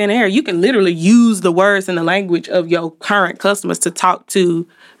stuff out of thin air. You can literally use the words and the language of your current customers to talk to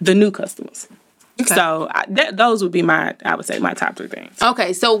the new customers. Okay. So those would be my top 3 things.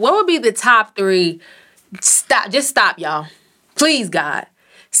 Okay, so what would be the top 3? Just stop, y'all. Please, God.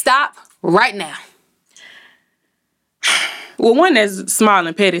 Stop right now. Well, one that's small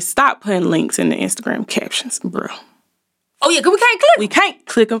and petty, stop putting links in the Instagram captions, bro. Oh, yeah, because we can't click them. We can't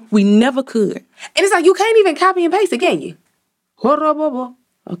click them. We never could. And it's like, you can't even copy and paste it, can you?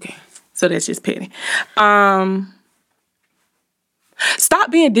 Okay, so that's just petty. Stop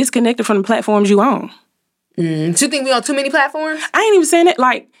being disconnected from the platforms you own. So you think we on too many platforms? I ain't even saying that.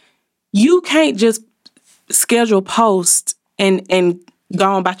 Like, you can't just schedule posts and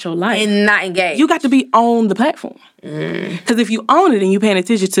go on about your life. And not engage. You got to be on the platform. Because if you own it and you're paying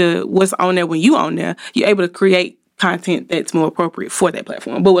attention to what's on there when you own there, you're able to create content that's more appropriate for that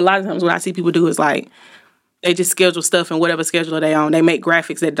platform. But a lot of times what I see people do is like, they just schedule stuff in whatever scheduler they own. They make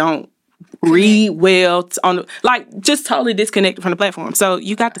graphics that don't read well just totally disconnected from the platform. So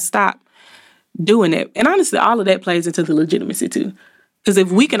you got to stop doing that. And honestly, all of that plays into the legitimacy too. Because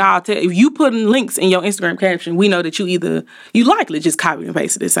if we can all tell, if you put in links in your Instagram caption, we know that you likely just copy and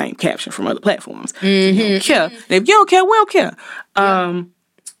pasted the same caption from other platforms. You don't care. And if you don't care, we don't care.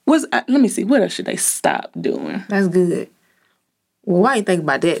 Let me see, what else should they stop doing? That's good. Well, why you think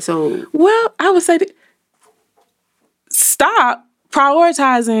about that? So, well, I would say that stop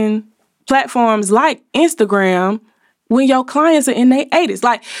prioritizing platforms like Instagram when your clients are in their 80s.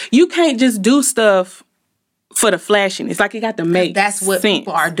 Like, you can't just do stuff for the flashiness. Like, you got to make that's what sense.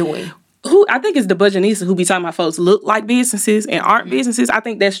 People are doing. Who I think it's the Budgetnista who be talking about folks look like businesses and aren't businesses. I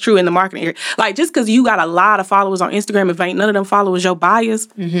think that's true in the marketing area. Like, just because you got a lot of followers on Instagram, if ain't none of them followers your buyers,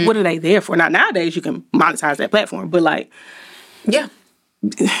 what are they there for? Now, nowadays you can monetize that platform, but like, yeah,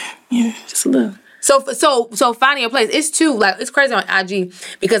 just a little. So finding a place, it's too, like, it's crazy on IG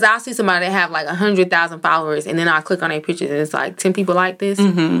because I'll see somebody that have like 100,000 followers and then I'll click on their pictures and it's like 10 people like this. Oh,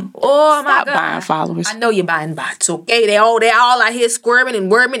 my God. Stop buying followers. I know you're buying bots, okay? They all out here squirming and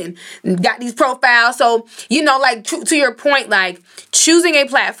worming and got these profiles. So, like, to your point, like, choosing a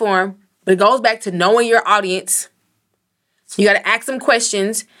platform, but it goes back to knowing your audience. You got to ask them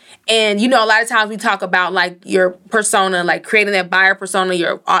questions. And, a lot of times we talk about, like, your persona, like creating that buyer persona,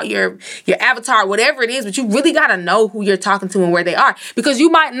 your avatar, whatever it is, but you really got to know who you're talking to and where they are. Because you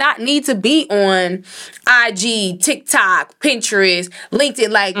might not need to be on IG, TikTok, Pinterest, LinkedIn,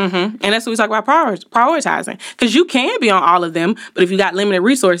 like. And that's what we talk about prioritizing. Because you can be on all of them, but if you got limited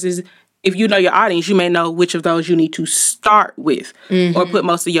resources, if you know your audience, you may know which of those you need to start with or put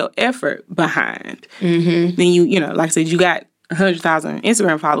most of your effort behind. Then like I said, you got 100,000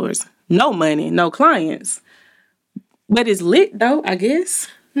 Instagram followers, no money, no clients. But it's lit though, I guess.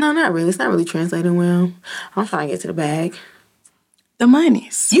 No, not really. It's not really translating well. I'm trying to get to the bag. The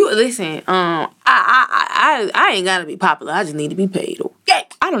monies. You listen, I ain't gotta be popular. I just need to be paid, okay?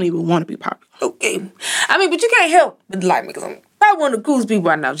 I don't even want to be popular. Okay. I mean, but you can't help but like me because I'm probably one of the coolest people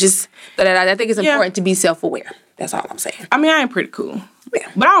I know. Just that I think it's important to be self-aware. That's all I'm saying. I mean, I ain't pretty cool.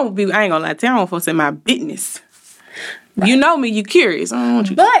 Yeah. But I ain't gonna lie to you, I don't want folks in my business. Right. You know me, you curious. I don't want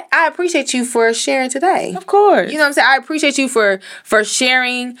you. But I appreciate you for sharing today. Of course. You know what I'm saying? I appreciate you for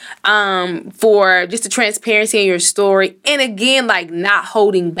sharing, for just the transparency in your story. And again, like not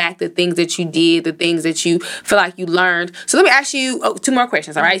holding back the things that you did, the things that you feel like you learned. So let me ask you 2 more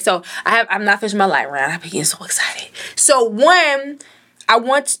questions, all right? So I'm not finishing my lightning round. I'm getting so excited. So one, I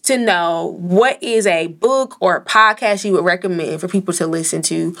want to know what is a book or a podcast you would recommend for people to listen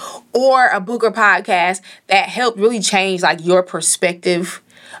to, or a book or podcast that helped really change like your perspective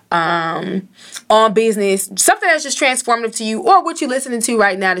on business, something that's just transformative to you, or what you're listening to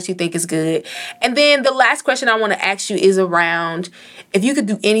right now that you think is good. And then the last question I want to ask you is around if you could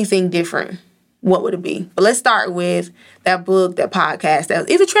do anything different, what would it be? But let's start with that book, that podcast that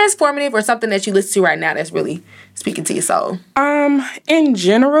is either transformative or something that you listen to right now that's really speaking to your soul. In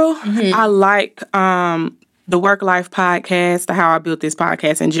general, I like the Work Life podcast, the How I Built This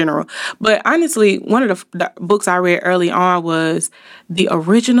podcast in general. But honestly, one of the books I read early on was The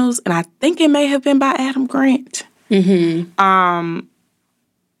Originals, and I think it may have been by Adam Grant. It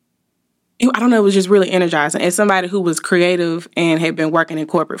I don't know, it was just really energizing. As somebody who was creative and had been working in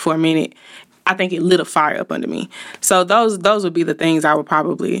corporate for a minute, I think it lit a fire up under me. So those would be the things I would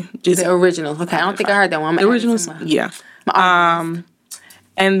probably just... The original. Okay, I don't think I heard that one. The originals? Yeah.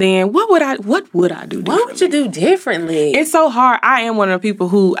 And then what would I do differently? What would you do differently? It's so hard. I am one of the people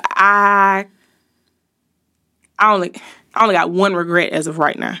who I only got one regret as of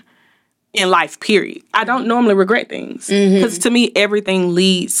right now in life, period. I don't normally regret things because to me, everything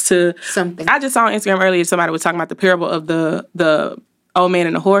leads to something. I just saw on Instagram earlier, somebody was talking about the parable of the old man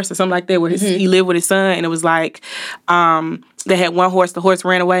and the horse or something like that, where he lived with his son, and it was like they had one horse, the horse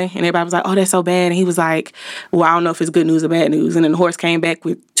ran away, and everybody was like, oh, that's so bad. And he was like, well, I don't know if it's good news or bad news. And then the horse came back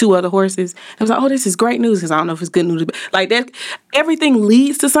with 2 other horses. And I was like, oh, this is great news, because I don't know if it's good news or bad. Like that, everything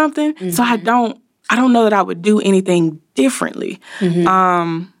leads to something. So I don't know that I would do anything differently.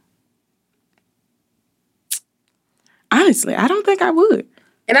 Honestly, I don't think I would.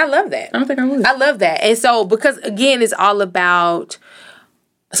 And I love that. I don't think I would. I love that. And so, because again, it's all about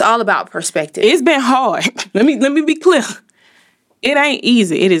perspective. It's been hard. Let me be clear. It ain't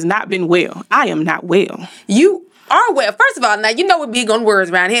easy. It has not been well. I am not well. You are well. First of all, now you know we're big on words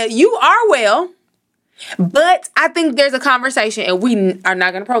around here. You are well, but I think there's a conversation, and we are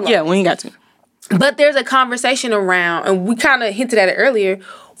not going to prolong. Yeah, we ain't got to. But there's a conversation around, and we kind of hinted at it earlier,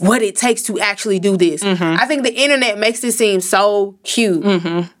 what it takes to actually do this. I think the internet makes it seem so cute.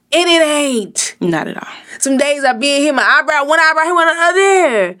 And it ain't. Not at all. Some days I be in here, one eyebrow here, one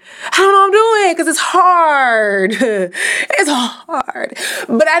other. I don't know what I'm doing because it's hard. It's hard.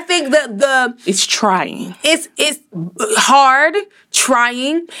 But I think it's trying. It's hard,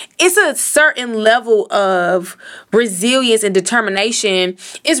 trying. It's a certain level of resilience and determination.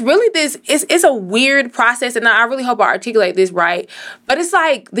 It's really it's a weird process, and I really hope I articulate this right. But it's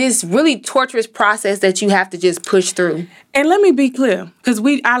like this really torturous process that you have to just push through. And let me be clear, because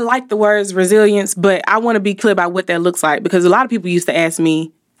I like the words resilience, but I want to be clear about what that looks like, because a lot of people used to ask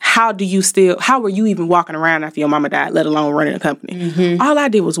me, how were you even walking around after your mama died, let alone running a company? All I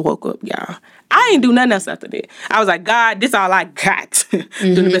did was woke up, y'all. I ain't do nothing else after that. I was like, God, this all I got. Do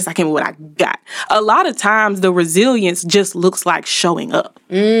the best I can with what I got. A lot of times the resilience just looks like showing up.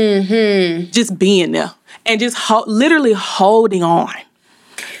 Just being there. And just literally holding on.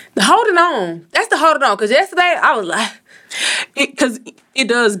 Holding on. That's the holding on. Because yesterday I was like... Because it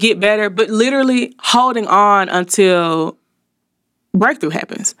does get better, but literally holding on until breakthrough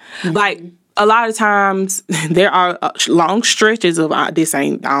happens. Like, a lot of times there are long stretches of I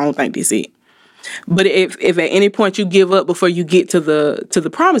don't think this is it. But if at any point you give up before you get to the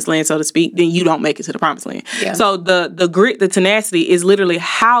promised land, so to speak, then you don't make it to the promised land. Yeah. So the grit, the tenacity is literally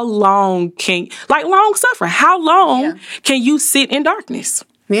how long long suffering. How long can you sit in darkness?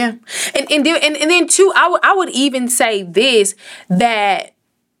 Yeah. And then too, I would even say this, that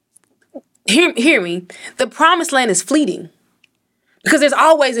hear me, the promised land is fleeting. Because there's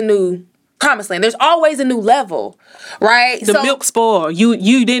always a new promised land. There's always a new level, right? The milk spoiled.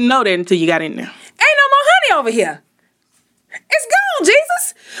 You didn't know that until you got in there. Ain't no more honey over here. It's gone,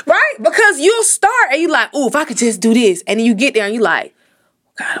 Jesus. Right? Because you'll start and you like, if I could just do this. And then you get there and you like,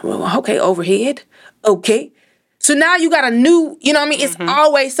 God, well, okay, overhead. Okay. So now you got a new, you know what I mean? It's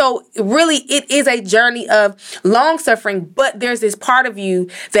always, so really it is a journey of long suffering, but there's this part of you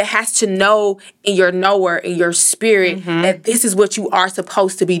that has to know in your knower, in your spirit, that this is what you are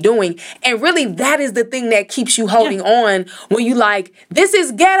supposed to be doing. And really that is the thing that keeps you holding on when you like, this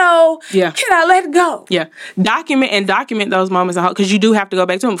is ghetto. Yeah. Can I let it go? Yeah. Document those moments, because you do have to go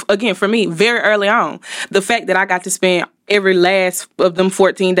back to them. Again, for me, very early on, the fact that I got to spend every last of them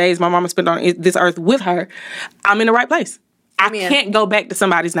 14 days my mama spent on this earth with her, I'm in the right place. I can't go back to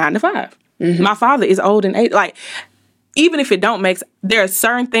somebody's 9 to 5. My father is old and 8. Like, even if it don't make, there are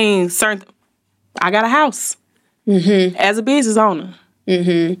certain things, I got a house as a business owner.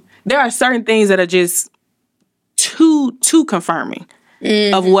 There are certain things that are just too confirming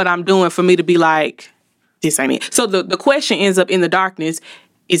of what I'm doing for me to be like, this ain't it. So the question ends up in the darkness,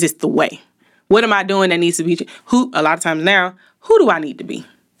 is this the way? What am I doing that needs to be? A lot of times now, who do I need to be?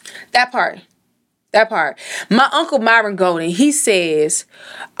 That part. My Uncle Myron Golden, he says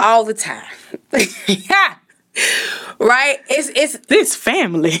all the time. Right? It's this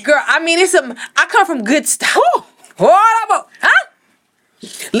family. Girl, I mean, I come from good stuff.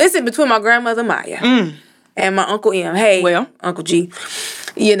 Listen, between my grandmother Maya and my Uncle M. Hey, well, Uncle G.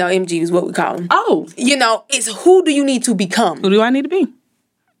 You know, MG is what we call him. Oh. You know, it's who do you need to become? Who do I need to be?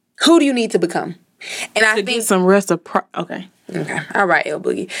 Who do you need to become? And I think get some rest of okay. Okay. All right, L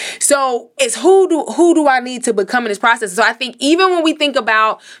Boogie. So it's who do I need to become in this process? So I think even when we think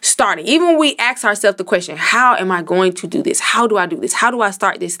about starting, even when we ask ourselves the question, how am I going to do this? How do I do this? How do I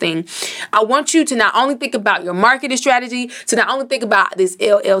start this thing? I want you to not only think about your marketing strategy, to not only think about this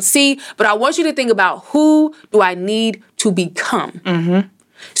LLC, but I want you to think about who do I need to become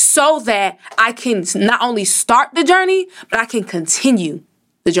so that I can not only start the journey, but I can continue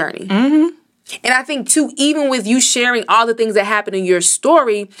the journey. And I think, too, even with you sharing all the things that happened in your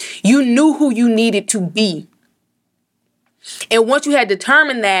story, you knew who you needed to be. And once you had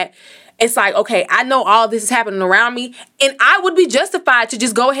determined that, it's like, okay, I know all this is happening around me, and I would be justified to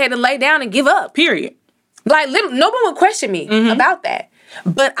just go ahead and lay down and give up. Period. Like, no one would question me about that.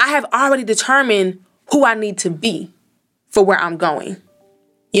 But I have already determined who I need to be for where I'm going.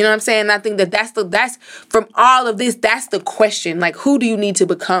 You know what I'm saying? And I think that's from all of this, that's the question. Like, who do you need to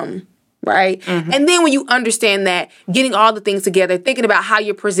become? Right? And then when you understand that, getting all the things together, thinking about how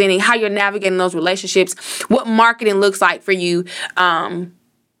you're presenting, how you're navigating those relationships, what marketing looks like for you.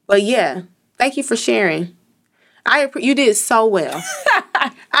 But yeah, thank you for sharing. You did so well.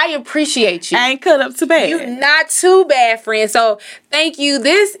 I appreciate you. I ain't cut up too bad. You're not too bad, friend. So thank you.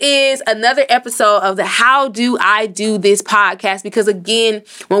 This is another episode of the How Do I Do This podcast. Because again,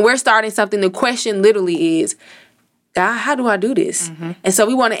 when we're starting something, the question literally is, God, how do I do this? And so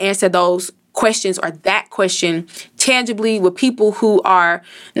we want to answer those questions or that question tangibly with people who are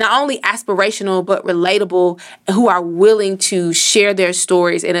not only aspirational, but relatable, and who are willing to share their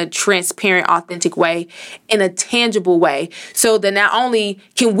stories in a transparent, authentic way, in a tangible way. So that not only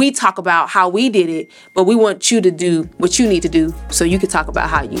can we talk about how we did it, but we want you to do what you need to do so you can talk about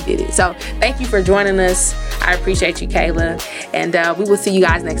how you did it. So thank you for joining us. I appreciate you, Kayla. And we will see you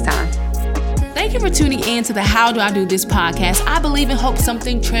guys next time. Thank you for tuning in to the How Do I Do This podcast. I believe and hope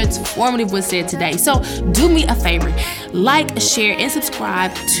something transformative was said today. So do me a favor, like, share, and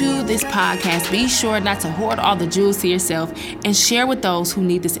subscribe to this podcast. Be sure not to hoard all the jewels to yourself and share with those who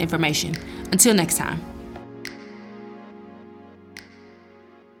need this information. Until next time.